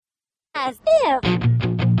As if.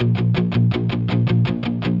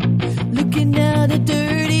 Looking out a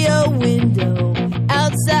dirty old window,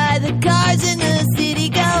 outside the cars in the city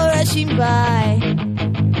go rushing by.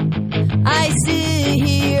 I sit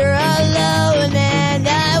here alone and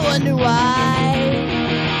I wonder why.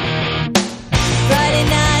 Friday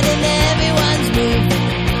night and everyone's moving.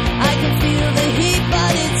 I can feel the heat,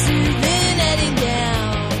 but it's soothing heading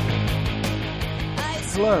down.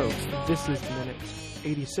 Hello, this is minute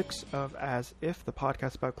 86 of As If, the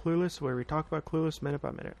podcast about Clueless, where we talk about Clueless minute by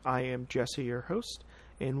minute. I am Jesse, your host,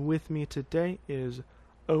 and with me today is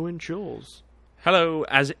Owen Jules. Hello,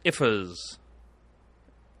 As Ifers.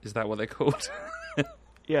 Is that what they're called?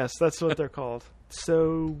 Yes, that's what they're called.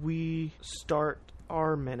 So we start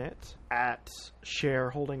our minute at Cher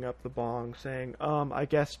holding up the bong, saying, I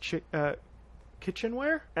guess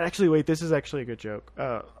kitchenware? And actually, wait, this is actually a good joke.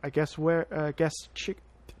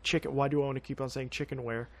 Chicken. Why do I want to keep on saying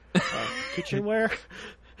chickenware? Kitchenware?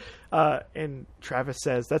 And Travis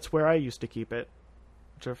says, that's where I used to keep it.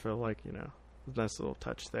 Which I feel like, a nice little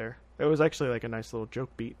touch there. It was actually like a nice little joke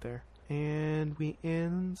beat there. And we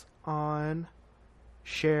end on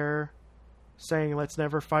Cher saying, let's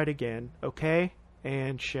never fight again, okay?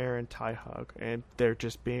 And Cher and Tai hug. And they're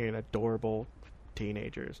just being adorable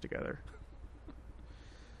teenagers together.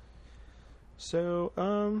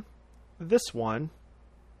 So, this one,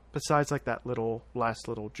 besides like that last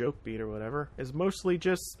little joke beat or whatever, is mostly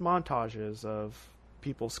just montages of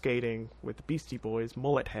people skating with the Beastie Boys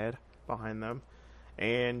mullet head behind them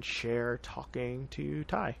and Cher talking to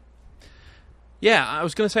Tai. Yeah, I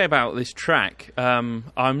was going to say about this track, I'm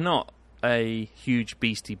not a huge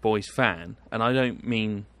Beastie Boys fan, and I don't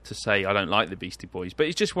mean to say I don't like the Beastie Boys, but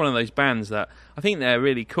it's just one of those bands that I think they're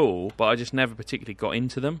really cool, but I just never particularly got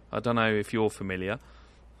into them. I don't know if you're familiar.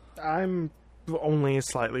 I'm only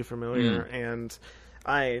slightly familiar, and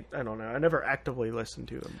I don't know. I never actively listened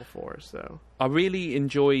to them before, so I really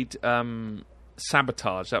enjoyed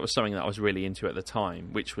Sabotage. That was something that I was really into at the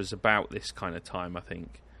time, which was about this kind of time, I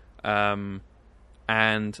think. And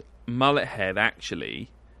Mullethead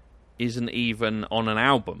actually isn't even on an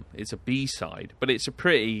album. It's a B-side, but it's a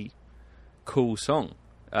pretty cool song.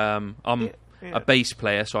 I'm a bass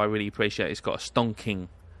player, so I really appreciate it. It's got a stonking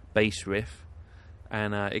bass riff,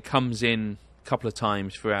 and it comes in a couple of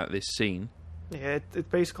times throughout this scene. Yeah, it's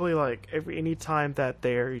basically like any time that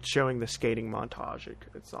they're showing the skating montage,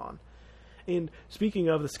 it's on. And speaking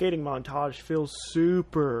of, the skating montage feels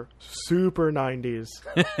super, super 90s.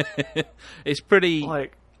 It's pretty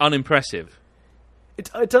unimpressive.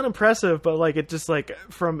 It's unimpressive, but it just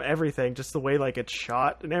from everything, just the way it's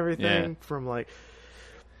shot and everything, from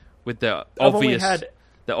with the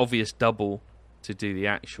obvious double to do the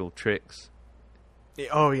actual tricks.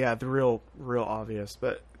 Oh yeah, the real obvious,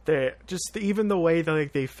 but they just even the way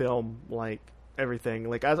that they film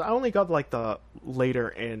everything. I only got the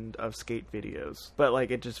later end of skate videos, but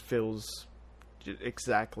it just feels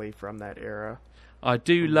exactly from that era. I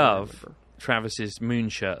do love Travis's moon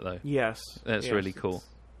shirt though. Yes, that's really cool.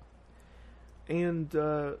 And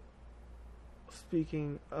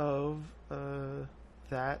speaking of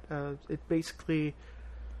that, it basically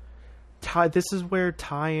this is where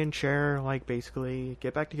Tai and Cher basically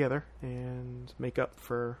get back together and make up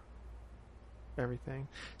for everything.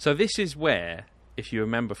 So this is where, if you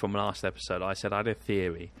remember from last episode, I said I had a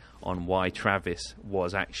theory on why Travis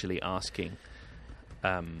was actually asking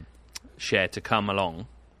Cher to come along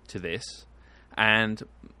to this. And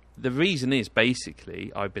the reason is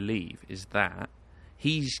basically, I believe, is that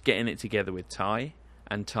he's getting it together with Tai,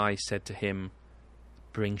 and Tai said to him,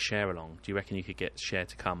 bring Cher along. Do you reckon you could get Cher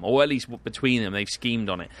to come? Or at least between them, they've schemed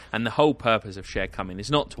on it. And the whole purpose of Cher coming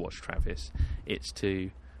is not to watch Travis. It's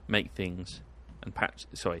to make things patch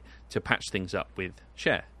things up with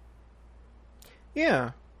Cher.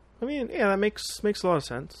 Yeah. I mean, that makes a lot of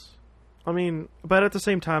sense. I mean, but at the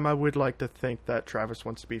same time, I would like to think that Travis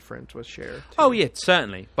wants to be friends with Cher, too. Oh, yeah,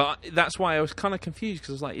 certainly. But that's why I was kind of confused,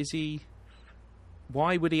 because I was like,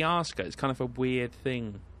 why would he ask her? It's kind of a weird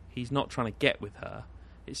thing. He's not trying to get with her.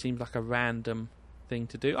 It seems like a random thing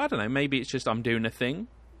to do. I don't know, maybe it's just I'm doing a thing.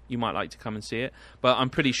 You might like to come and see it. But I'm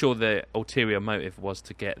pretty sure the ulterior motive was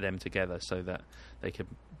to get them together so that they could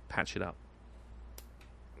patch it up.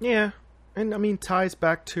 Yeah. And, I mean, Tai's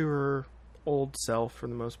back to her old self for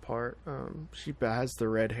the most part. She has the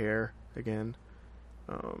red hair again.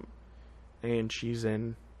 And she's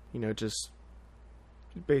in, just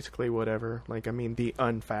basically whatever. The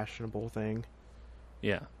unfashionable thing.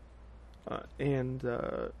 Yeah. And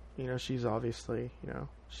she's obviously,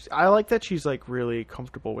 I like that she's really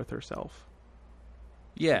comfortable with herself.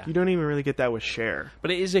 Yeah. You don't even really get that with Cher.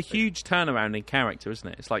 But it is a huge turnaround in character, isn't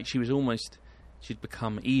it? It's like she'd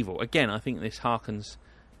become evil. Again, I think this harkens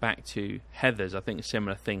back to Heathers. I think a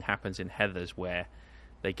similar thing happens in Heathers where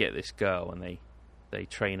they get this girl and they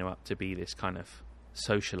train her up to be this kind of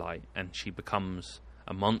socialite, and she becomes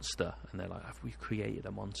a monster, and they're like, have we created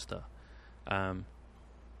a monster?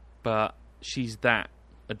 But she's that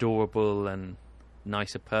adorable and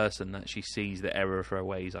nicer person that she sees the error of her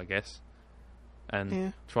ways, I guess,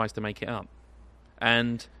 and tries to make it up.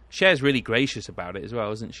 And Cher's really gracious about it as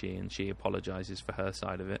well, isn't she? And she apologises for her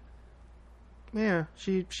side of it. Yeah,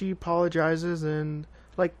 she apologizes, and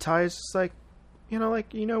like Ty's just like, you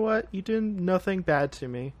know what, you did nothing bad to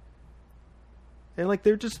me. And like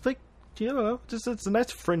they're just like, just it's a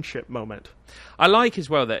nice friendship moment. I like as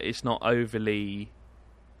well that it's not overly,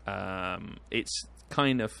 it's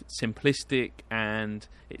kind of simplistic, and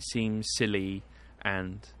it seems silly,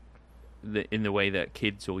 and in the way that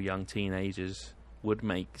kids or young teenagers would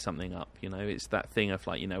make something up. It's that thing of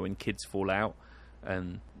like, when kids fall out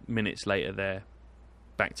and minutes later they're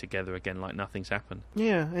back together again like nothing's happened.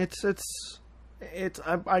 Yeah, it's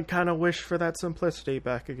I kind of wish for that simplicity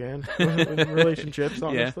back again in relationships,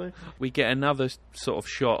 honestly. Yeah. We get another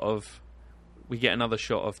shot of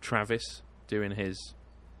Travis doing his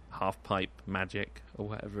half pipe magic or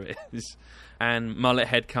whatever it is, and Mullet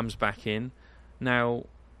Head comes back in. Now,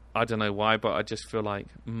 I don't know why, but I just feel like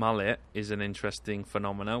mullet is an interesting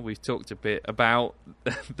phenomenon. We've talked a bit about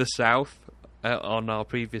the South on our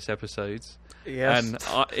previous episodes. Yes. And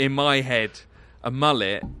in my head, a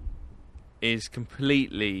mullet is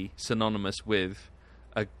completely synonymous with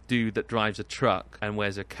a dude that drives a truck and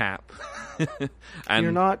wears a cap. And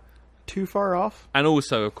you're not too far off. And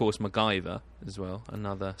also, of course, MacGyver as well,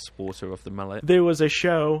 another sporter of the mullet. There was a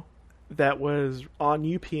show that was on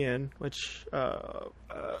UPN, which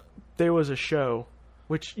there was a show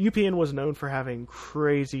which UPN was known for having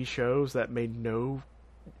crazy shows that made no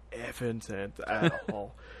effing sense at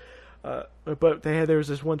all. But there was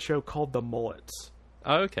this one show called The Mullets.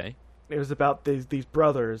 Oh, okay. It was about these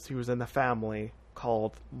brothers who was in the family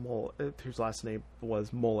called Mullet, whose last name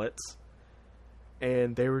was Mullets,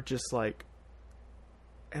 and they were just like,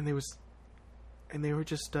 and they were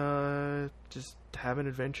just having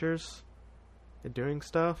adventures and doing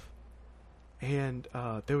stuff, and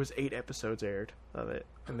there was 8 episodes aired of it,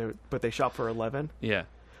 but they shot for 11. Yeah.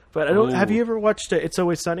 But I don't. Have you ever watched It's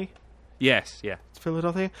Always Sunny? Yes. Yeah. It's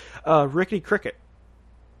Philadelphia. Rickety Cricket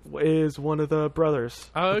is one of the brothers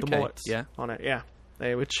with the mullets on it. Yeah.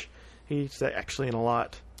 Which he's actually in a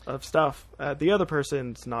lot of stuff. The other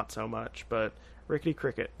person's not so much, but Rickety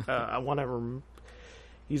Cricket,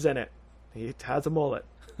 he's in it. He has a mullet,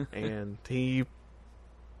 and he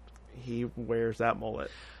wears that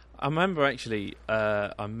mullet. I remember actually,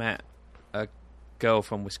 I met a girl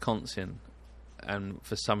from Wisconsin, and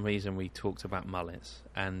for some reason we talked about mullets,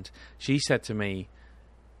 and she said to me,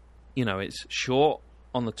 it's short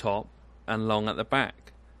on the top and long at the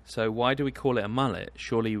back. So why do we call it a mullet?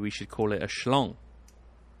 Surely we should call it a schlong.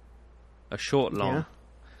 A short long. Yeah.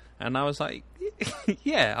 And I was like,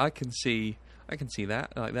 yeah, I can see that.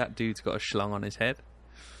 Like, that dude's got a schlong on his head.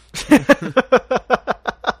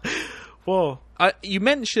 Whoa. You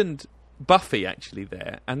mentioned Buffy actually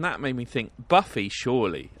there, and that made me think Buffy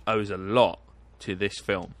surely owes a lot to this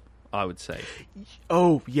film, I would say.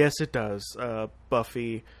 Oh, yes it does.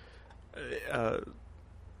 Buffy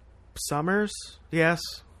Summers? Yes.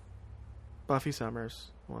 Buffy Summers,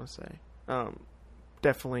 I want to say.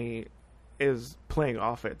 Definitely is playing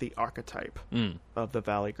off at the archetype of the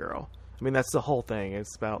Valley Girl. I mean, that's the whole thing.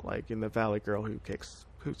 It's about, like, in the Valley Girl who's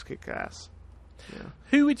kick ass. Yeah.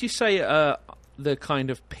 Who would you say are the kind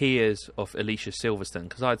of peers of Alicia Silverstone?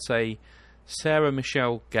 Because I'd say Sarah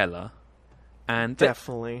Michelle Gellar and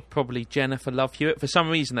definitely probably Jennifer Love Hewitt. For some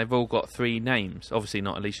reason, they've all got 3 names. Obviously,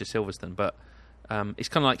 not Alicia Silverstone, but it's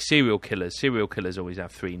kind of like serial killers. Serial killers always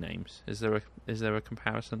have 3 names. Is there a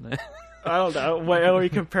comparison there? I don't know. Wait, are we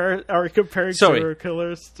comparing serial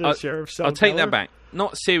killers to Sheriff Sean I'll take Keller? that back.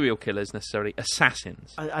 Not serial killers necessarily,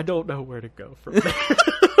 assassins. I don't know where to go from there.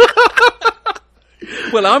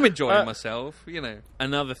 Well, I'm enjoying myself,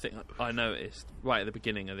 Another thing I noticed right at the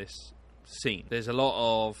beginning of this scene, there's a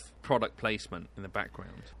lot of product placement in the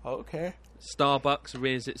background. Okay. Starbucks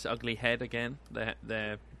rears its ugly head again.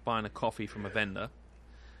 They're buying a coffee from a vendor.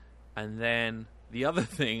 And then the other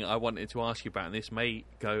thing I wanted to ask you about, and this may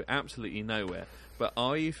go absolutely nowhere, but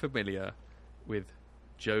are you familiar with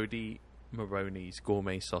Jodie Maroney's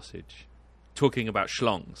gourmet sausage? Talking about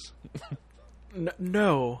schlongs.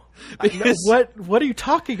 No. What are you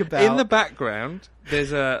talking about? In the background,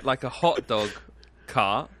 there's a hot dog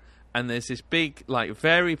cart, and there's this big, like,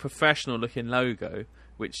 very professional-looking logo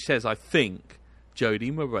which says, I think,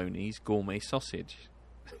 Jody Maroney's Gourmet Sausage.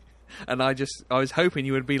 And I was hoping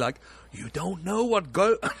you would be like, you don't know what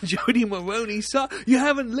Jody Maroney you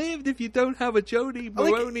haven't lived if you don't have a Jody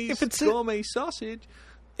Maroney's Gourmet Sausage.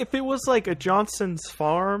 If it was like a Johnson's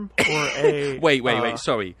Farm or a... Wait,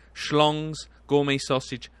 sorry. Schlong's Gourmet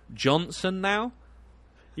Sausage Johnson now?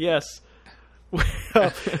 Yes.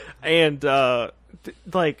 And,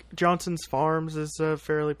 like, Johnson's Farms is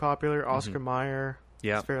fairly popular. Oscar Mayer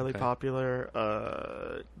is fairly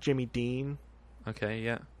popular. Jimmy Dean. Okay,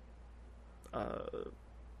 yeah.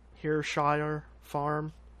 Hershire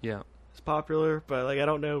Farm. Yeah. It's popular, but, like, I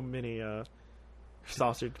don't know many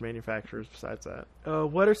sausage manufacturers besides that.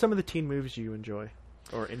 What are some of the teen movies you enjoy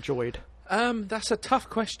or enjoyed? That's a tough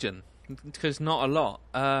question because not a lot.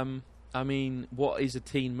 I mean, what is a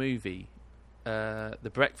teen movie?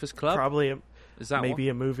 The Breakfast Club? Probably is that maybe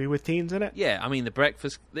one? A movie with teens in it? Yeah, I mean, The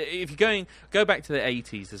Breakfast... If you're go back to the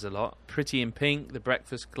 80s, there's a lot. Pretty in Pink, The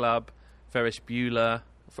Breakfast Club, Ferris Bueller,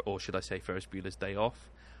 or should I say Ferris Bueller's Day Off.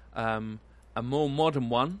 A more modern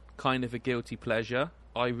one, kind of a guilty pleasure.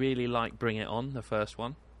 I really like Bring It On, the first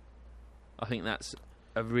one. I think that's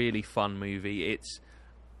a really fun movie. It's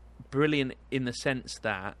brilliant in the sense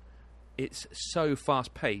that it's so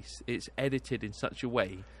fast-paced. It's edited in such a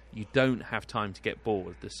way you don't have time to get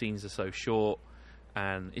bored. The scenes are so short,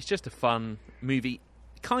 and it's just a fun movie,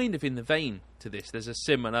 kind of in the vein to this. There's a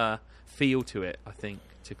similar feel to it, I think,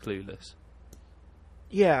 to Clueless.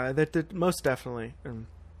 Yeah, that most definitely.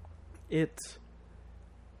 It's...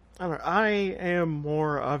 I don't know. I am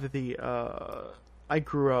more of the... I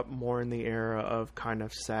grew up more in the era of kind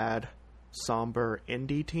of sad, somber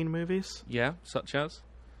indie teen movies. Yeah, such as?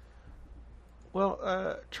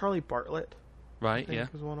 Well, Charlie Bartlett. Right, I think yeah.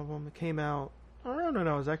 was one of them. It came out... Oh, no,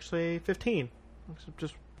 I was actually 15. It was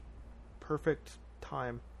just perfect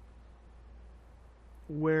time.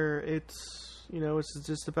 Where it's, it's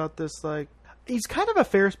just about this, like... He's kind of a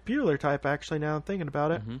Ferris Bueller type, actually, now I'm thinking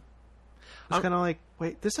about it. Mm-hmm. It's kind of like,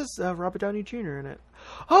 wait, this is Robert Downey Jr. in it.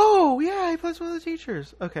 Oh, yeah, he plays one of the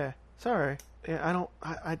teachers. Okay, sorry. Yeah,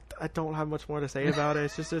 I don't have much more to say about it.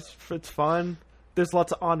 It's just, it's fun. There's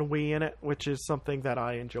lots of ennui in it, which is something that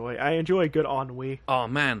I enjoy. I enjoy good ennui. Oh,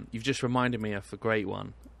 man, you've just reminded me of a great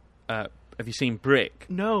one. Have you seen Brick?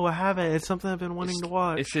 No, I haven't. It's something I've been wanting to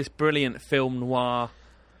watch. It's this brilliant film noir.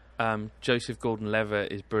 Joseph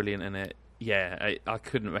Gordon-Levitt is brilliant in it. Yeah, I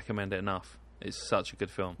couldn't recommend it enough. It's such a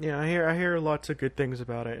good film. Yeah, I hear lots of good things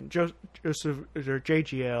about it. And Joseph, or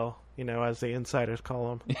JGL, as the insiders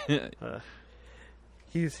call him.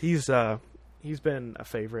 He's been a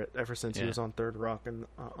favorite ever since he was on Third Rock and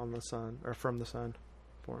on the Sun, or From the Sun,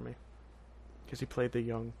 for me, because he played the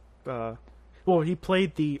young. He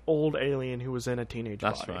played the old alien who was in a teenage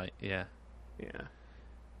body. That's right. Yeah. Yeah.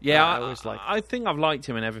 Yeah, I always liked. I think I've liked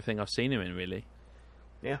him in everything I've seen him in, really.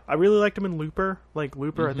 Yeah, I really liked him in Looper. Like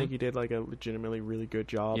Looper, I think he did like a legitimately really good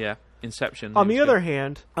job. Yeah, Inception. On the other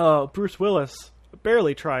hand, Bruce Willis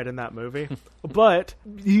barely tried in that movie, but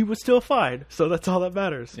he was still fine. So that's all that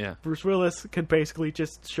matters. Yeah, Bruce Willis can basically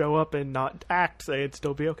just show up and not act, and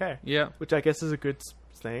still be okay. Yeah, which I guess is a good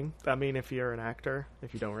thing. I mean, if you're an actor,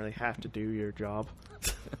 if you don't really have to do your job.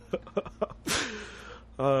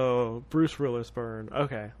 Oh, Bruce Willis burn.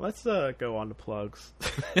 Okay, let's go on to plugs.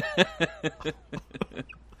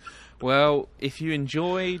 Well, if you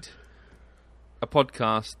enjoyed a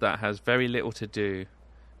podcast that has very little to do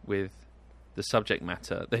with the subject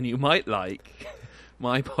matter, then you might like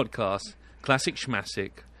my podcast, Classic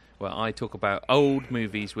Schmassic, where I talk about old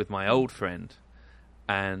movies with my old friend,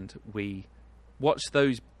 and we watch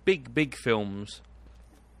those big films,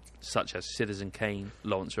 such as Citizen Kane,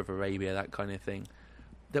 Lawrence of Arabia, that kind of thing,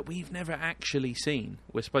 that we've never actually seen.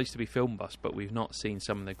 We're supposed to be film buffs, but we've not seen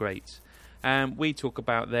some of the greats. We talk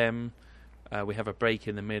about them. We have a break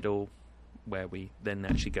in the middle where we then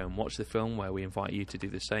actually go and watch the film, where we invite you to do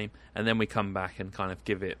the same. And then we come back and kind of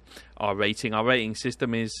give it our rating. Our rating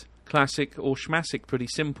system is classic or schmassic, pretty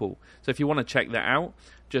simple. So if you want to check that out,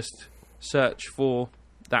 just search for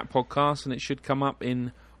that podcast and it should come up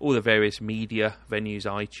in all the various media venues,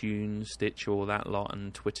 iTunes, Stitcher, all that lot,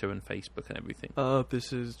 and Twitter and Facebook and everything.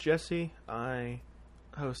 This is Jesse. I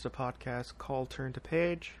host a podcast called Turn to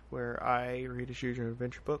Page, where I read a huge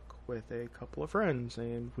adventure book with a couple of friends,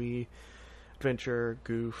 and we adventure,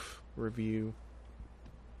 goof, review,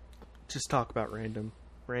 just talk about random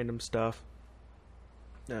stuff.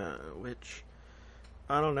 Which,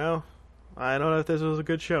 I don't know. I don't know if this was a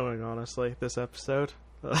good showing, honestly, this episode.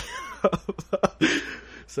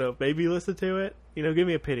 So maybe listen to it. Give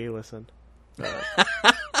me a pity listen.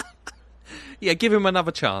 Yeah, give him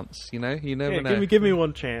another chance. You know, you never know. Give me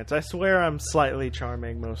one chance. I swear I'm slightly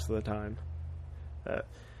charming most of the time.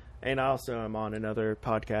 And also I'm on another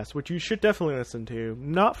podcast, which you should definitely listen to.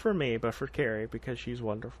 Not for me, but for Carrie, because she's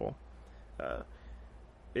wonderful.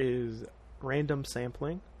 Is Random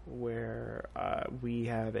Sampling, where we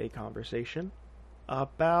have a conversation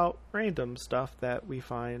about random stuff that we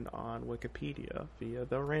find on Wikipedia via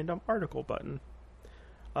the random article button.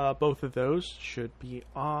 Both of those should be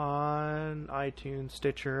on iTunes,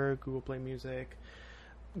 Stitcher, Google Play Music,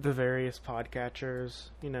 the various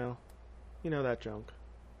podcatchers, you know that junk.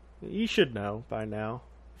 You should know by now.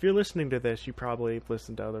 If you're listening to this, you probably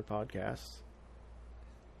listen to other podcasts.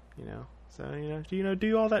 So,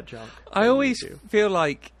 do all that junk. I always feel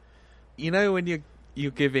like, when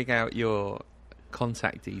you're giving out your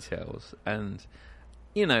contact details, and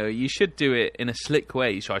you should do it in a slick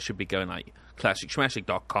way. So I should be going like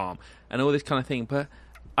classicschmassic.com and all this kind of thing, but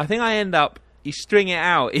I think I end up you string it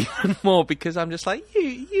out even more because I'm just like,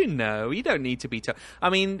 you don't need to be I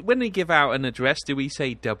mean, when we give out an address, do we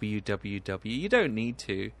say www? You don't need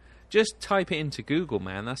to. Just type it into Google,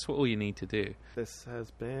 man. That's all you need to do. This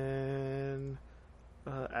has been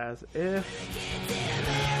As If.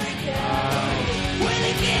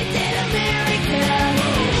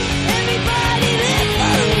 Everybody lived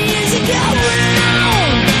 40 years ago.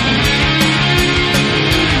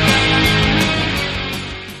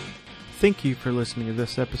 Thank you for listening to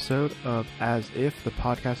this episode of As If, the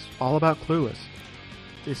podcast all about Clueless.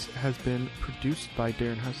 This has been produced by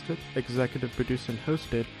Darren Husted, executive produced and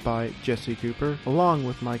hosted by Jesse Cooper, along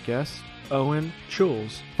with my guest, Owen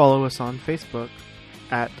Chules. Follow us on Facebook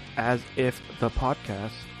at As If the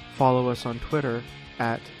Podcast. Follow us on Twitter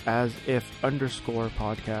at As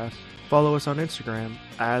If_podcast. Follow us on Instagram,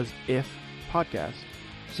 As If Podcast.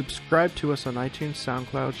 Subscribe to us on iTunes,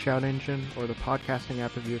 SoundCloud, Shout Engine, or the podcasting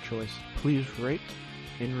app of your choice. Please rate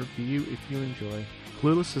and review if you enjoy.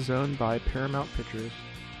 Clueless is owned by Paramount Pictures.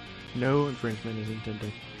 No infringement is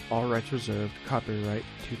intended. All rights reserved. Copyright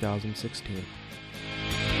 2016.